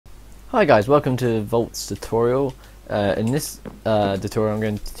Hi guys, welcome to Voltz tutorial. In this tutorial I'm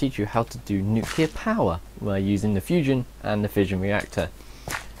going to teach you how to do nuclear power by using the fusion and the fission reactor.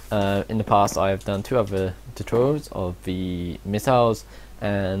 In the past I have done two other tutorials of the missiles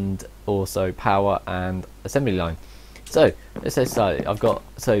and also power and assembly line. So let's get started.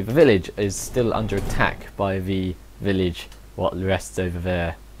 The village is still under attack by the village what rests over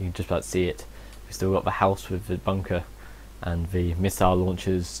there. You can just about see it. We've still got the house with the bunker and the missile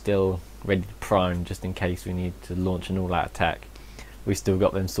launchers still ready to prime just in case we need to launch an all-out attack. We've still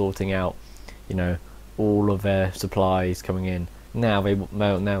got them sorting out, all of their supplies coming in. Now they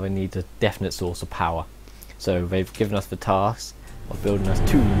need a definite source of power. So they've given us the task of building us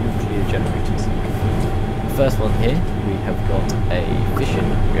two nuclear generators. The first one here, we have got a fission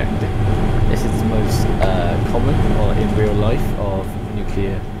reactor. This is the most common in real life of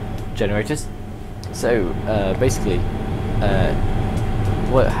nuclear generators. So basically,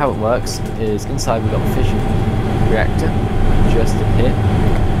 how it works is inside we've got a fission reactor just in here,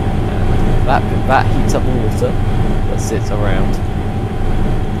 and that heats up water that sits around,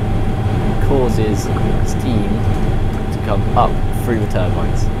 causes steam to come up through the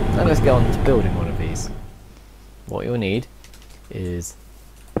turbines. Now let's get on to building one of these. What you'll need is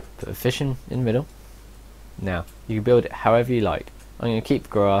put a fission in the middle. Now you can build it however you like. I'm going to keep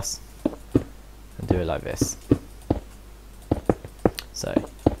grass and do it like this. So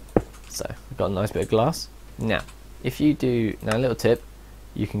I've got a nice bit of glass. Now a little tip,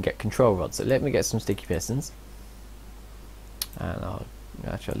 you can get control rods. So let me get some sticky pistons, and I'll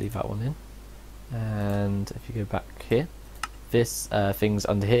leave that one in. And if you go back here, this thing's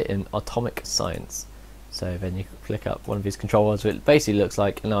under here in atomic science. So then you can click up one of these control rods. It basically looks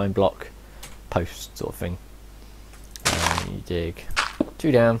like an iron block post sort of thing. And you dig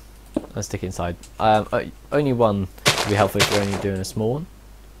two down and stick it inside. Only one would be helpful if you're only doing a small one.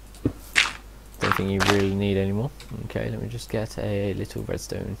 Don't think you really need any more. Okay, let me just get a little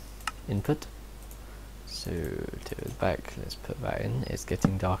redstone input. So to the back, let's put that in. It's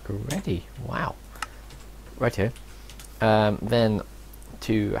getting dark already. Wow. Right here. Then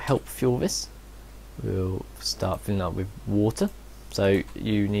to help fuel this, we'll start filling up with water. So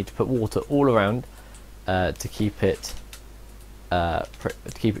you need to put water all around to keep it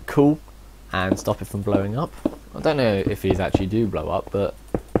cool and stop it from blowing up. I don't know if these actually do blow up, but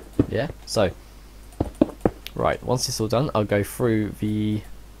yeah. So right, once it's all done, I'll go through the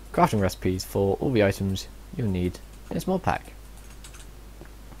crafting recipes for all the items you'll need in a small pack.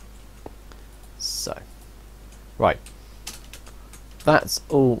 So right, that's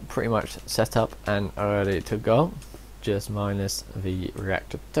all pretty much set up and ready to go, just minus the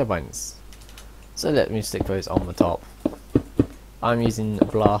reactor turbines. So let me stick those on the top. I'm using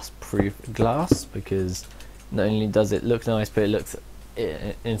blast proof glass because not only does it look nice, but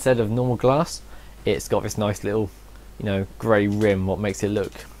instead of normal glass, it's got this nice little grey rim, what makes it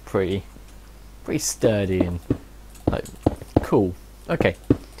look pretty sturdy and cool. Okay,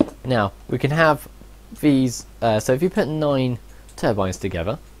 now we can have these, so if you put 9 turbines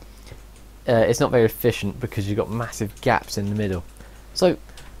together, it's not very efficient because you've got massive gaps in the middle. So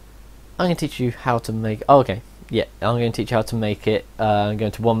I'm going to teach you how to make I'm going to teach you how to make it go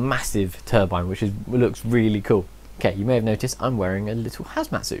into one massive turbine, which looks really cool. Okay, you may have noticed I'm wearing a little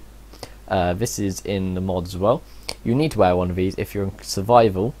hazmat suit. This is in the mods as well. You need to wear one of these if you're in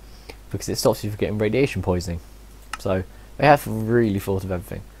survival because it stops you from getting radiation poisoning. So they have really thought of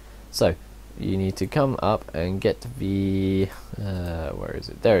everything. So you need to come up and get the where is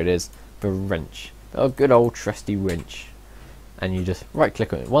it? There it is. The wrench. A good old trusty wrench. And you just right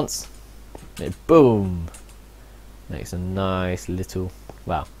click on it once. And it boom. Makes a nice little,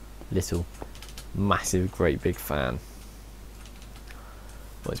 massive, great big fan.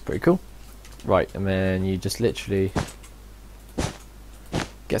 Well, it's pretty cool. Right, and then you just literally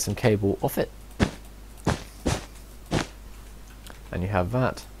get some cable off it, and you have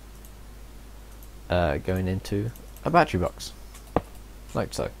that going into a battery box,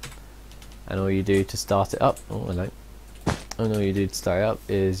 like so. And all you do to start it up,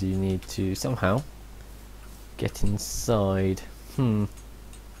 is you need to somehow get inside.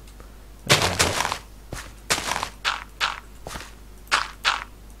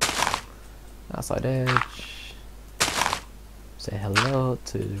 Outside edge. Say hello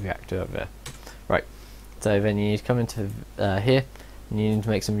to the reactor over there. Right. So then you need to come into here, and you need to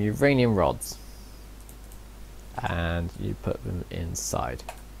make some uranium rods, and you put them inside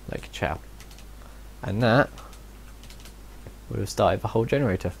like a chow, and that would have started the whole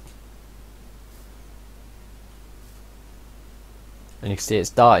generator. And you can see it's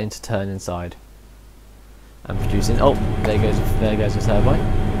starting to turn inside and producing. Oh, there goes the turbine.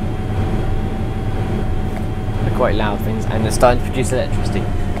 quite loud things, and they're starting to produce electricity.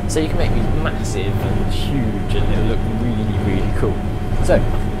 So you can make these massive and huge, and it'll look really, really cool. So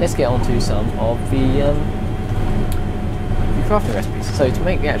let's get on to some of the crafting recipes. So to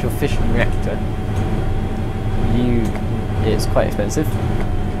make the actual fission reactor, it's quite expensive.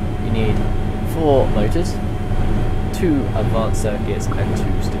 You need 4 motors, 2 advanced circuits, and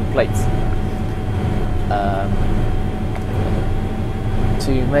 2 steel plates.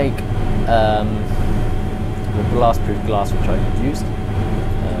 To make the blast-proof glass, which I used,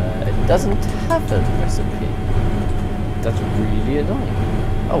 it doesn't have a recipe. That's really annoying.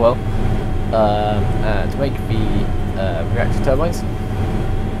 Oh well. To make the reactor turbines,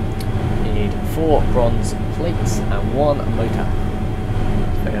 you need 4 bronze plates and 1 motor.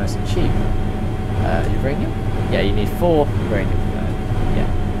 It's very nice and cheap. Uranium? Yeah, you need 4 uranium. Yeah,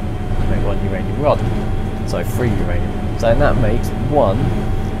 to make 1 uranium rod. So 3 uranium. So that makes 1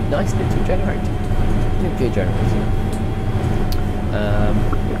 nice little generator, nuclear generator.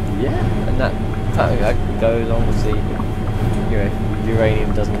 Yeah, and that could go along with the,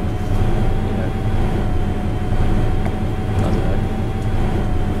 uranium doesn't, I don't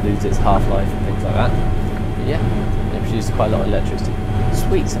know, lose its half-life and things like that. But yeah, it produces quite a lot of electricity.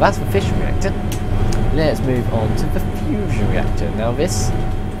 Sweet, so that's the fission reactor. Let's move on to the fusion reactor. Now this,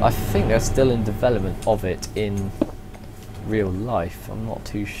 I think they're still in development of it in real life. I'm not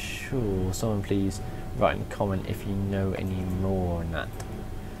too sure. Someone please write in a comment if you know any more on that.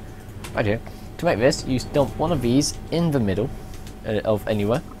 Right here. To make this, you dump one of these in the middle of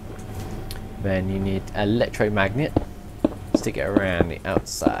anywhere. Then you need an electromagnet. Stick it around the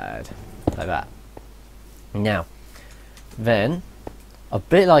outside like that. Now, then, a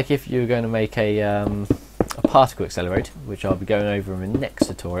bit like if you're going to make a particle accelerator, which I'll be going over in the next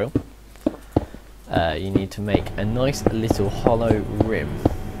tutorial, you need to make a nice little hollow rim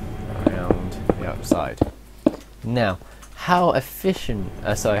around the outside. Now, how a fusion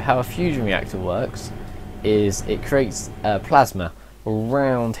reactor works is it creates plasma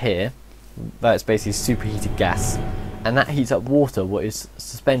around here. That's basically superheated gas, and that heats up water, what is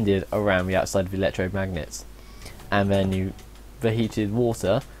suspended around the outside of the electromagnets. And then the heated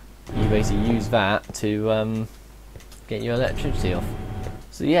water, you basically use that to get your electricity off.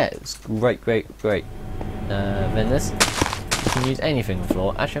 So yeah, it's great. Then this, you can use anything on the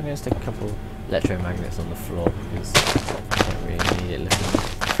floor. Actually, I'm going to stick a couple electromagnets on the floor because I don't really need it looking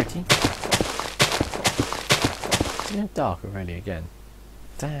pretty. It's getting dark already again.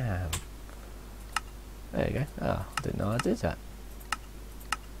 Damn. There you go. Ah, I didn't know I did that.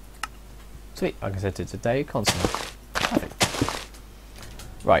 Sweet, I can set it to day constant. Perfect.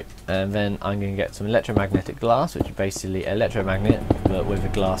 Right, and then I'm going to get some electromagnetic glass, which is basically electromagnet but with a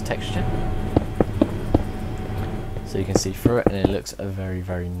glass texture. So you can see through it, and it looks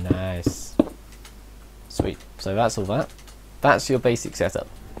very nice. Sweet. So that's all that. That's your basic setup.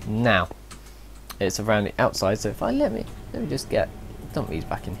 Now, it's around the outside. So if I let me just dump these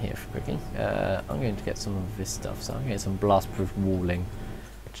back in here quickly. I'm going to get some of this stuff. So I'm going to get some blast-proof walling,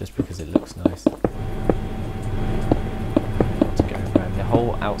 just because it looks nice. To go around the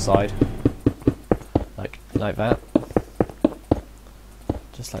whole outside, like that,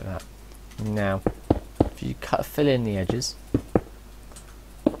 just like that. Now, if you fill in the edges,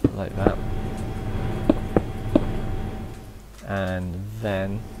 like that, and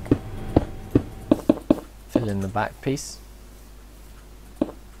then fill in the back piece.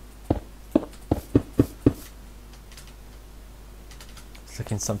 It's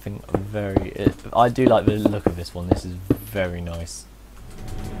looking something very... I do like the look of this one. This is very nice.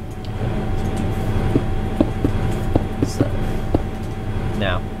 So,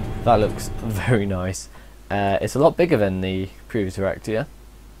 now, that looks very nice. It's a lot bigger than the previous reactor.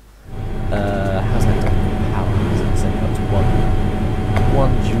 How's that done? How is it set up to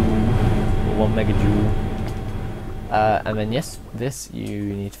 1 joule or 1 megajoule? And then yes, this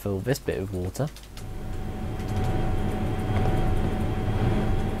you need to fill this bit with water.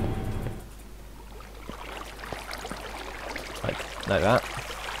 Like that.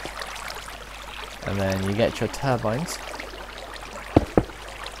 And then you get your turbines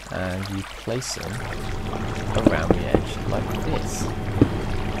and you place them around the edge like this,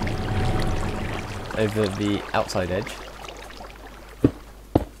 over the outside edge.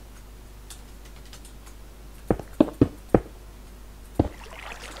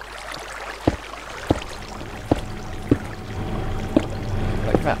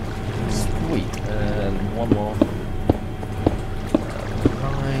 Like that. Sweet. And one more.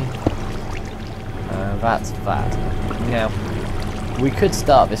 That's that. Now, we could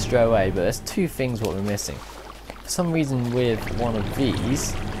start this straight away, but there's 2 things what we're missing. For some reason with one of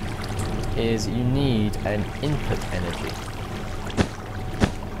these, is you need an input energy.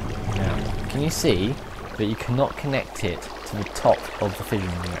 Now, can you see that you cannot connect it to the top of the fission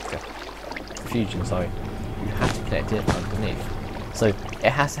reactor? Fusion, sorry. You have to connect it underneath. So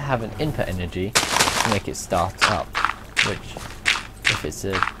it has to have an input energy to make it start up, which, if it's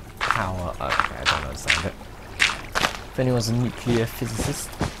a power, okay, I don't understand it. If anyone's a nuclear physicist,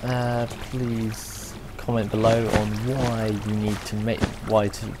 please comment below on why you need to why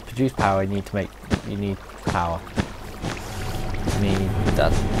to produce power you need power. To me,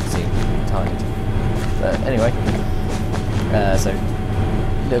 that seems tight. But anyway, so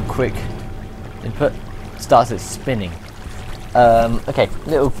little quick input starts it spinning. Okay,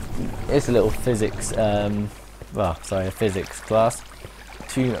 it's a little physics. A physics class.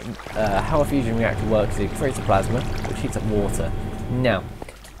 How a fusion reactor works is it creates a plasma which heats up water. Now,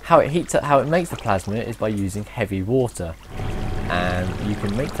 how it makes the plasma is by using heavy water, and you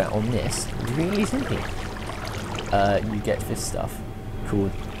can make that on this really simply. You get this stuff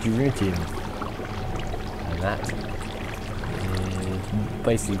called deuterium, and that is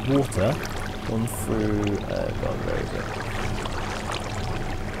basically water gone through.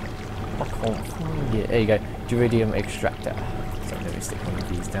 I can't find it. There you go, deuterium extractor. So let me stick one of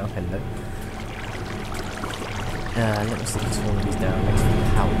these down. Hello. Let me stick one of these down next to the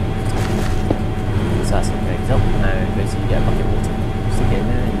power. So that's what goes up, and basically you get a bucket of water. Stick it in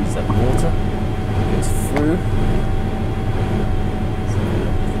there, use that water. It goes through. So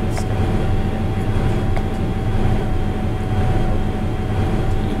let's go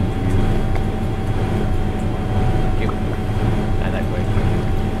and that goes.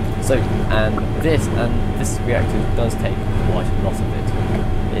 So this reactor does take quite a lot of it.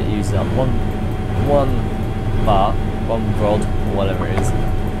 It uses up one bar, one rod, or whatever it is,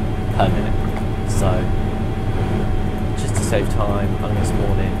 per minute. So, just to save time, I'm going to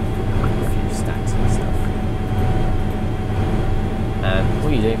spawn in a few stacks and stuff. And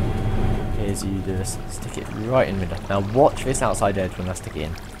what you do is you just stick it right in the middle. Now watch this outside edge when I stick it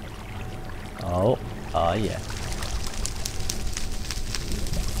in. Oh yeah.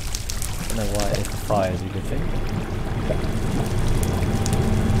 I don't know why if fire is a good thing.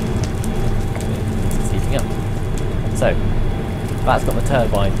 Up. So that's got the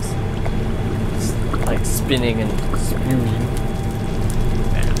turbines like spinning and spewing.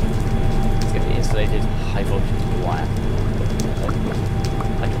 Now it's going to be insulated high voltage wire.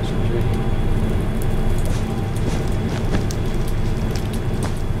 I can show you.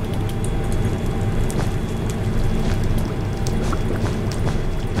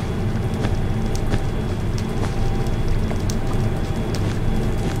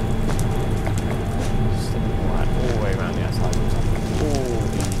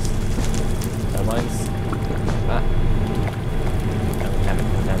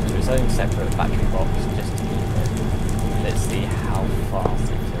 Separate battery box just to keep it. Let's see how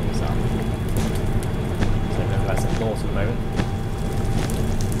fast it fills up. So remember that's at naught at the moment.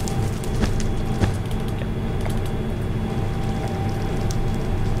 Yeah.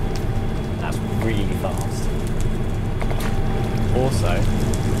 That's really fast. Also,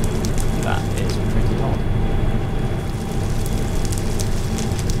 that is pretty hot.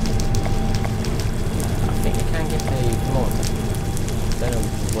 I think you can get a thermometer. I don't know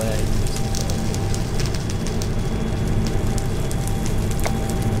where it's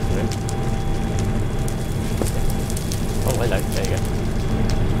oh, hello, there you go.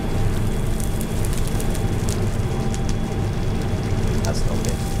 That's not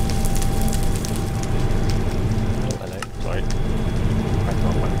good. Oh, hello, sorry. That's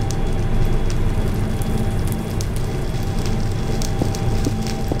not one.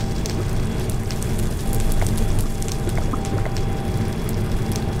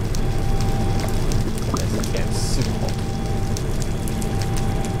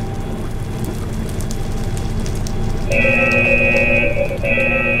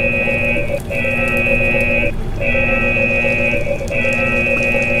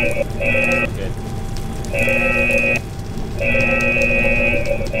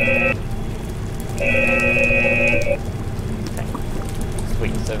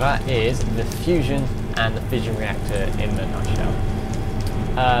 So that is the fusion and the fission reactor in a nutshell.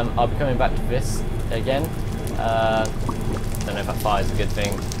 I'll be coming back to this again. Don't know if that fire is a good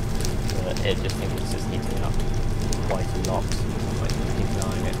thing, but I just think it's just heating up quite a lot. I might keep an eye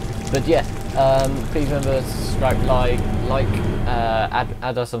on it. But yeah, please remember to subscribe,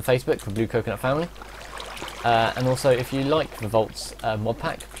 add us on Facebook for Blue Coconut Family. And also, if you like the Voltz mod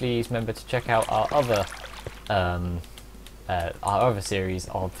pack, please remember to check out our other series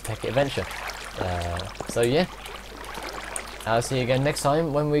of Tech Adventure. So yeah, I'll see you again next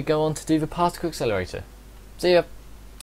time when we go on to do the particle accelerator. See ya!